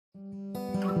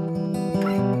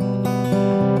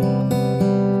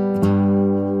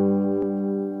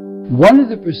One of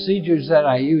the procedures that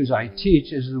I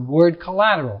teach, is the word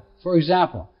collateral. For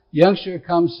example, youngster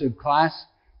comes to class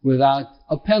without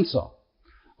a pencil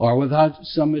or without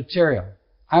some material.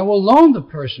 I will loan the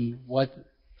person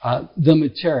the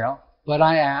material, but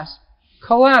I ask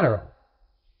collateral.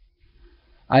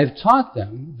 I've taught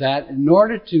them that in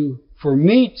order for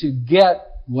me to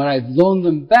get what I've loaned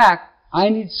them back, I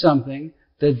need something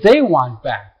that they want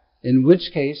back, in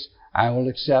which case I will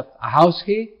accept a house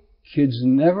key. Kids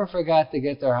never forgot to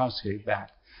get their house key back.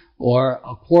 Or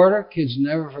a quarter, kids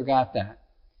never forgot that,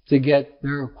 to get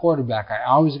their quarter back. I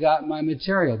always got my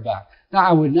material back. Now,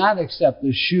 I would not accept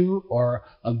a shoe or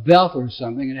a belt or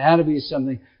something. It had to be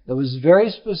something that was very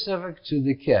specific to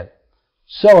the kid.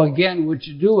 So again, what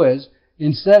you do is,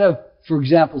 instead of, for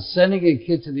example, sending a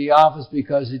kid to the office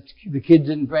because the kid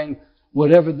didn't bring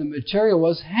whatever the material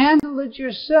was, handle it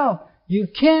yourself. You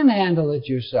can handle it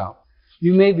yourself.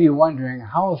 You may be wondering,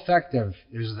 how effective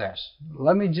is this?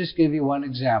 Let me just give you one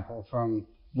example from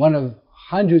one of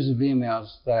hundreds of emails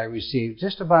that I received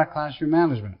just about classroom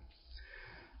management.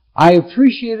 I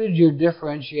appreciated your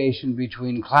differentiation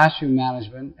between classroom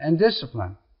management and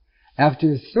discipline.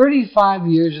 After 35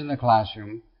 years in the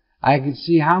classroom, I can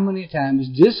see how many times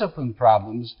discipline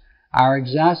problems are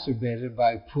exacerbated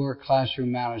by poor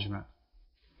classroom management.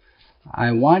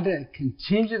 I want to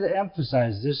continue to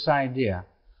emphasize this idea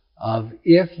of,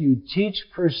 if you teach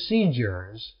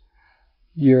procedures,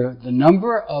 the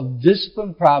number of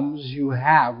discipline problems you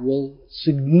have will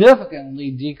significantly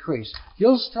decrease.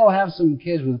 You'll still have some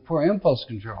kids with poor impulse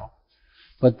control,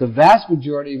 but the vast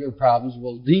majority of your problems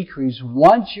will decrease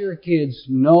once your kids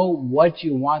know what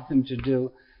you want them to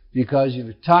do, because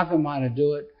you've taught them how to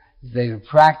do it, they've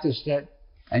practiced it,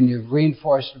 and you've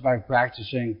reinforced it by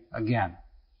practicing again.